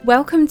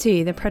Welcome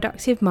to the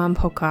Productive Mum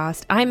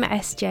podcast. I'm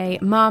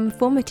SJ, mum,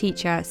 former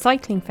teacher,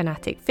 cycling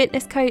fanatic,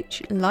 fitness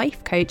coach,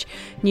 life coach,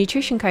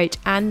 nutrition coach,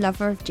 and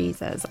lover of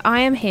Jesus. I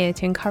am here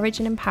to encourage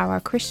and empower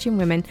Christian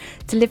women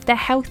to live their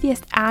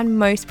healthiest and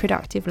most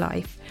productive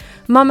life.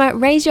 Mama,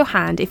 raise your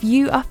hand if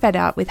you are fed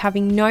up with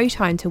having no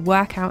time to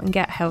work out and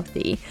get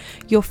healthy.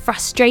 You're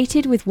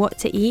frustrated with what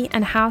to eat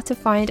and how to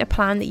find a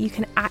plan that you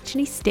can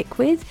actually stick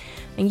with,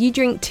 and you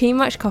drink too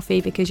much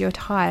coffee because you're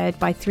tired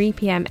by 3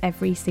 p.m.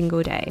 every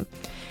single day.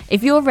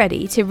 If you're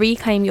ready to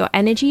reclaim your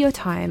energy, your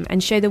time,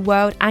 and show the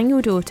world and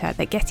your daughter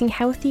that getting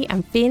healthy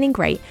and feeling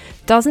great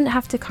doesn't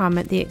have to come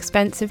at the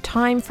expense of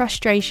time,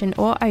 frustration,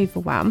 or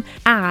overwhelm,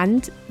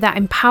 and that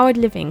empowered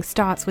living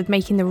starts with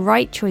making the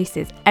right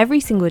choices every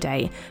single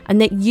day,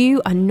 and that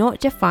you are not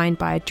defined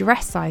by a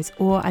dress size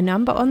or a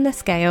number on the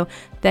scale,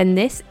 then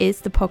this is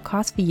the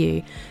podcast for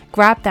you.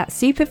 Grab that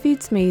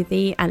superfood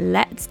smoothie and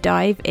let's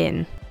dive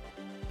in.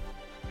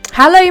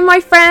 Hello, my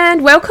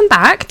friend. Welcome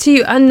back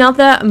to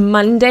another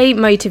Monday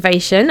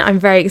motivation. I'm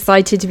very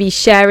excited to be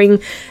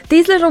sharing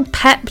these little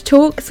pep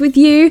talks with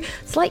you.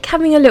 It's like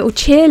having a little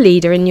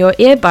cheerleader in your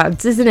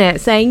earbuds, isn't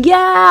it? Saying,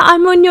 yeah,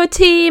 I'm on your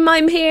team.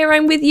 I'm here.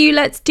 I'm with you.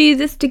 Let's do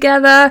this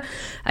together.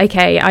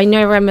 Okay, I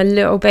know I'm a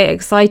little bit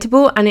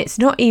excitable, and it's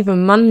not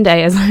even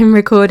Monday as I'm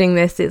recording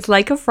this. It's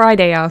like a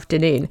Friday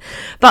afternoon.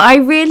 But I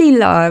really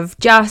love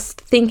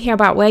just thinking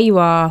about where you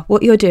are,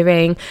 what you're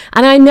doing.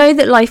 And I know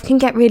that life can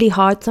get really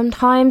hard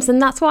sometimes. And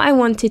that's why I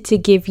wanted to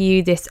give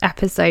you this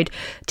episode,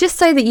 just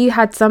so that you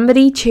had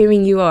somebody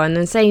cheering you on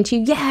and saying to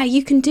you, yeah,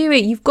 you can do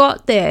it. You've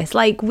got this.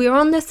 Like, we're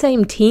on the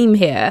same team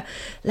here.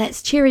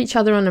 Let's cheer each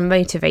other on and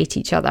motivate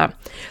each other.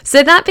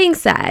 So that being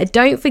said,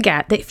 don't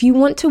forget that if you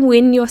want to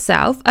win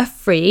yourself a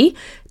free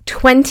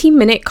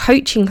 20-minute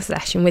coaching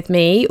session with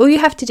me, all you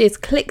have to do is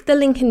click the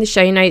link in the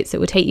show notes. It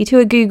will take you to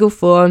a Google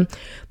form,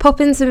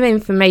 pop in some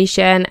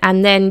information,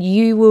 and then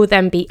you will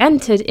then be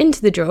entered into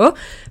the draw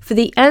for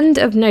the end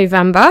of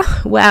November,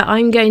 where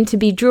I'm going to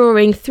be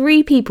drawing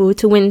 3 people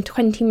to win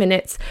 20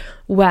 minutes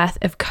worth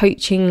of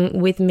coaching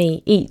with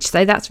me each.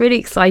 So that's really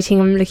exciting.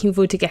 I'm looking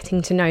forward to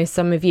getting to know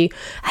some of you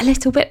a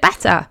little bit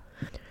better.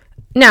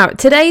 Now,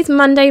 today's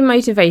Monday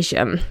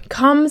motivation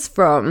comes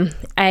from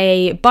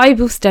a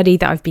Bible study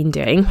that I've been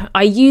doing.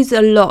 I use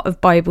a lot of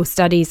Bible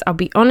studies, I'll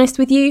be honest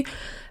with you,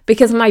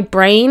 because my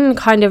brain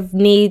kind of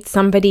needs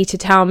somebody to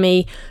tell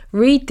me,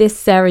 read this,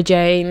 Sarah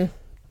Jane,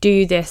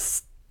 do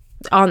this,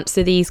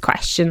 answer these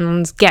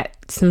questions, get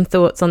some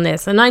thoughts on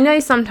this. And I know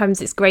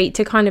sometimes it's great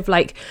to kind of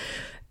like,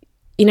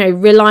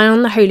 rely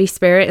on the Holy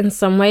Spirit in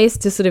some ways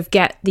to sort of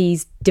get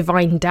these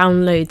divine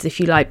downloads, if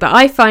you like. But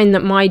I find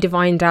that my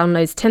divine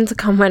downloads tend to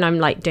come when I'm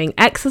like doing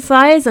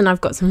exercise and I've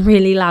got some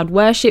really loud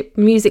worship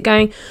music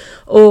going,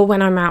 or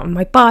when I'm out on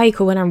my bike,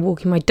 or when I'm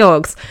walking my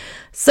dogs.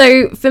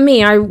 So for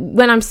me,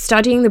 when I'm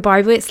studying the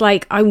Bible, it's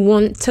like I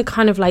want to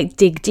kind of like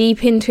dig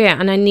deep into it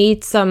and I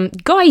need some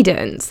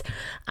guidance.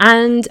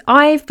 And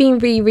I've been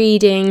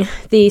rereading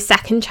the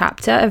 2nd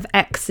chapter of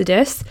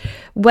Exodus,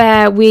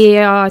 where we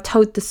are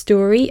told the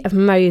story of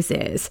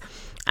Moses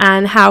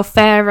and how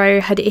Pharaoh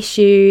had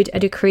issued a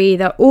decree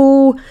that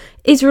all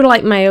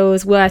Israelite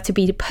males were to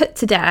be put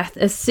to death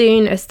as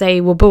soon as they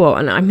were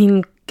born. I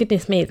mean,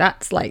 goodness me,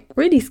 that's like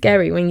really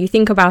scary when you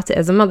think about it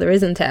as a mother,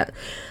 isn't it?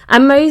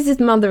 And Moses'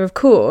 mother, of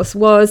course,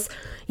 was,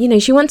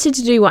 she wanted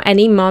to do what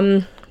any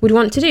mum would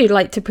want to do,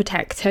 like to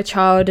protect her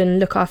child and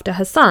look after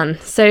her son.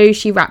 So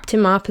she wrapped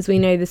him up, as we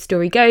know the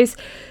story goes.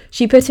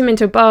 She put him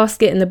into a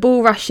basket in the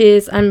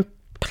bulrushes and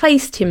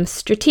placed him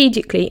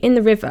strategically in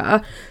the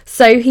river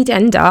so he'd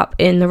end up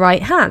in the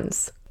right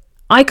hands.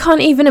 I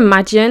can't even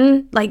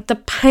imagine like the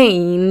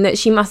pain that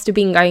she must have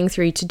been going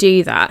through to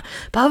do that.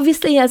 But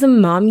obviously as a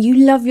mum, you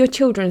love your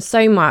children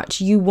so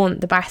much, you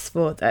want the best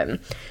for them.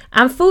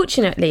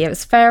 Unfortunately, it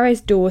was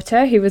Pharaoh's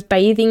daughter who was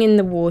bathing in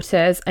the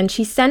waters, and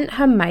she sent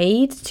her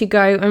maid to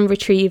go and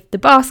retrieve the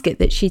basket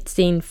that she'd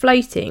seen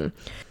floating.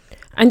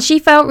 And she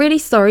felt really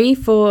sorry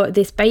for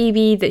this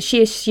baby that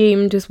she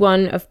assumed was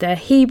one of the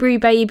Hebrew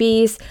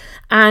babies.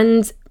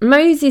 And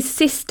Moses'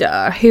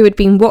 sister, who had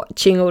been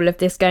watching all of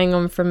this going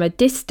on from a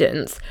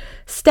distance,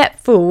 stepped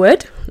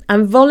forward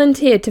and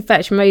volunteered to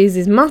fetch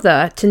Moses'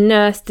 mother to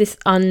nurse this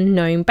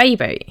unknown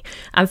baby.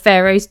 And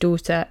Pharaoh's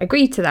daughter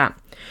agreed to that.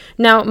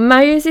 Now,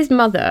 Moses'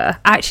 mother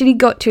actually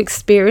got to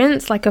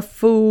experience like a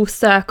full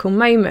circle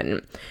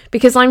moment,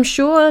 because I'm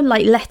sure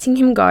like letting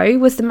him go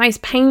was the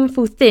most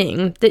painful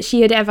thing that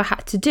she had ever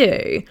had to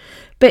do.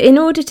 But in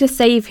order to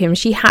save him,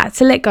 she had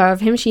to let go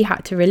of him. She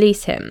had to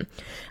release him.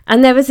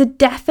 And there was a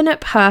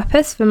definite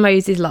purpose for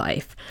Moses'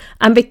 life.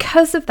 And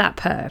because of that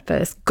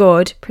purpose,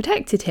 God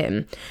protected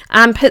him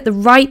and put the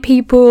right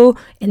people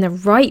in the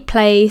right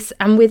place,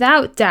 and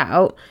without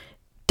doubt,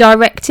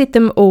 directed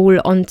them all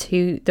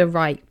onto the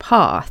right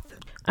path.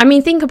 I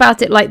mean, think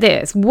about it like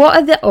this. What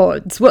are the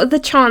odds? What are the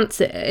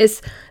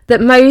chances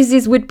that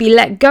Moses would be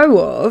let go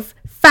of,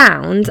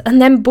 found,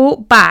 and then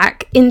brought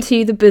back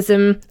into the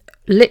bosom,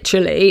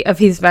 literally, of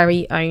his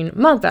very own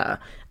mother?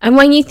 And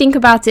when you think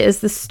about it as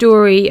the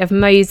story of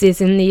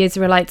Moses and the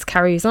Israelites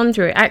carries on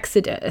through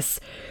Exodus,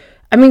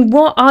 I mean,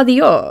 what are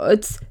the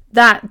odds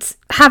that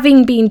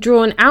having been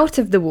drawn out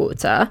of the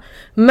water,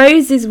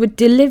 Moses would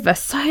deliver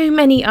so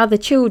many other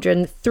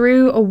children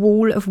through a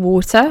wall of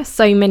water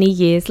so many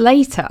years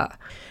later?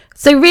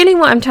 So really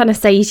what I'm trying to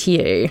say to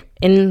you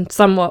in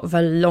somewhat of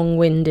a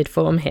long-winded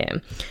form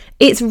here,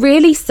 it's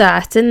really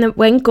certain that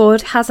when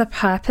God has a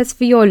purpose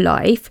for your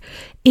life,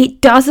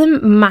 it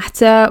doesn't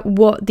matter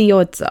what the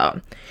odds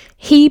are.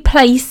 He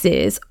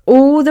places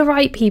all the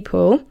right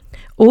people,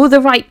 all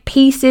the right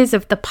pieces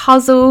of the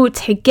puzzle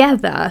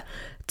together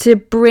to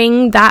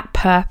bring that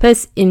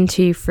purpose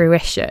into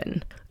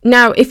fruition.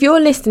 Now, if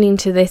you're listening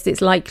to this,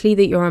 it's likely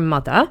that you're a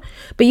mother,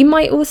 but you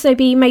might also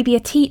be maybe a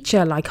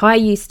teacher like I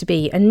used to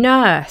be, a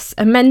nurse,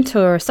 a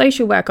mentor, a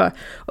social worker,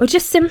 or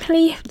just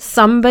simply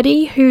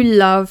somebody who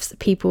loves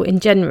people in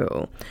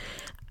general.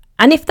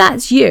 And if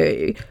that's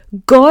you,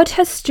 God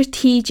has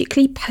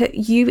strategically put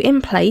you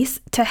in place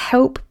to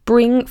help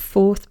bring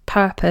forth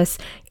purpose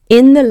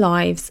in the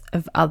lives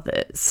of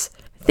others.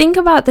 Think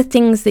about the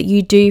things that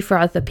you do for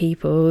other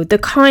people, the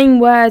kind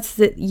words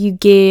that you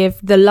give,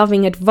 the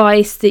loving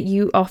advice that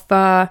you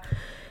offer,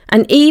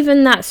 and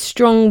even that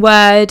strong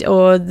word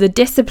or the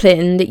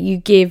discipline that you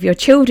give your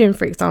children,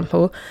 for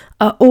example,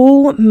 are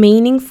all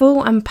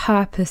meaningful and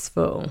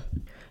purposeful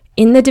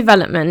in the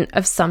development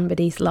of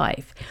somebody's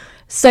life.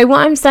 So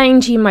what I'm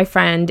saying to you, my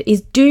friend, is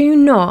do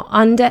not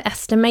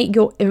underestimate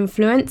your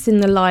influence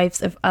in the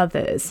lives of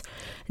others.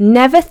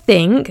 Never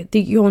think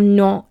that you're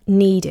not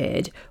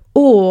needed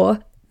or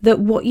that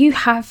what you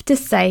have to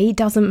say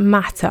doesn't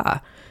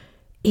matter.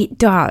 It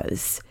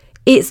does.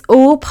 It's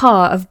all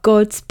part of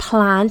God's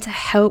plan to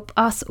help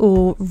us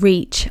all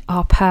reach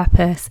our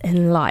purpose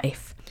in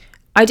life.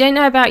 I don't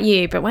know about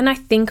you, but when I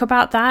think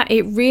about that,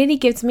 it really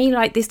gives me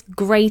like this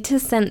greater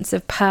sense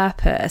of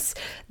purpose,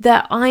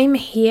 that I'm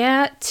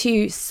here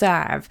to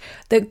serve,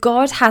 that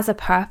God has a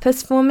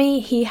purpose for me.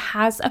 He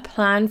has a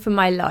plan for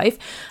my life.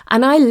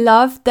 And I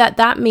love that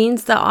that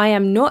means that I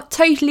am not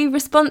totally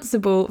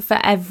responsible for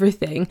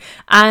everything.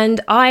 And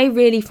I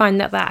really find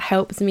that that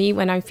helps me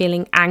when I'm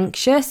feeling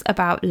anxious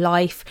about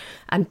life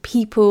and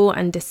people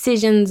and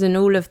decisions and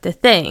all of the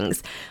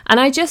things. And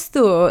I just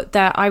thought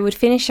that I would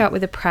finish up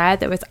with a prayer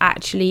that was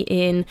actually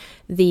in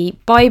the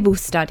Bible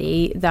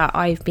study that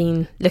I've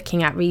been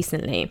looking at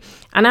recently.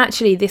 And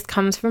actually this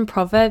comes from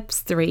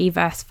Proverbs 3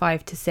 verse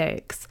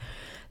 5-6.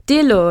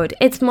 Dear Lord,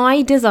 it's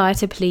my desire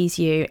to please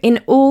you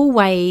in all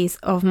ways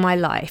of my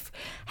life.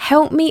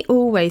 Help me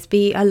always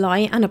be a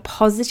light and a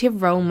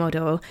positive role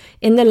model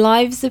in the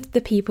lives of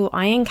the people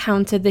I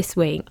encounter this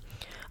week.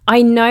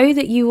 I know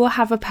that you will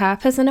have a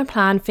purpose and a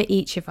plan for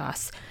each of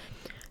us.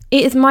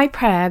 It is my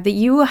prayer that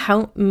you will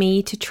help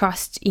me to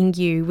trust in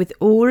you with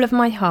all of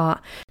my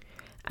heart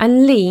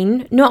and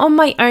lean not on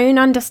my own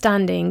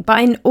understanding, but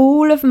in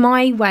all of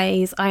my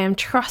ways I am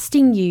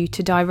trusting you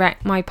to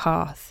direct my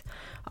path.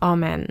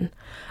 Amen.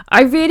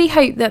 I really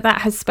hope that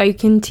that has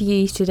spoken to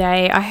you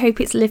today. I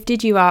hope it's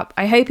lifted you up.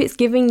 I hope it's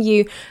giving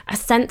you a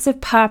sense of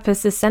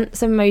purpose, a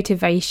sense of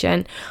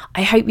motivation.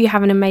 I hope you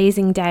have an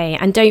amazing day.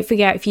 And don't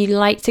forget, if you'd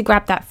like to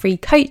grab that free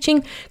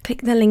coaching,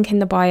 click the link in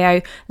the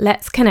bio.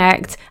 Let's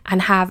connect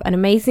and have an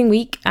amazing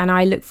week. And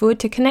I look forward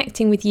to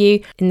connecting with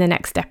you in the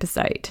next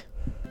episode.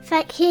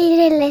 Thank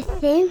you for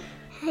listening.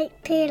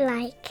 Hope you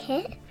like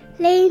it.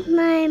 Leave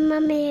my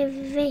mummy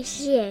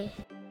with you.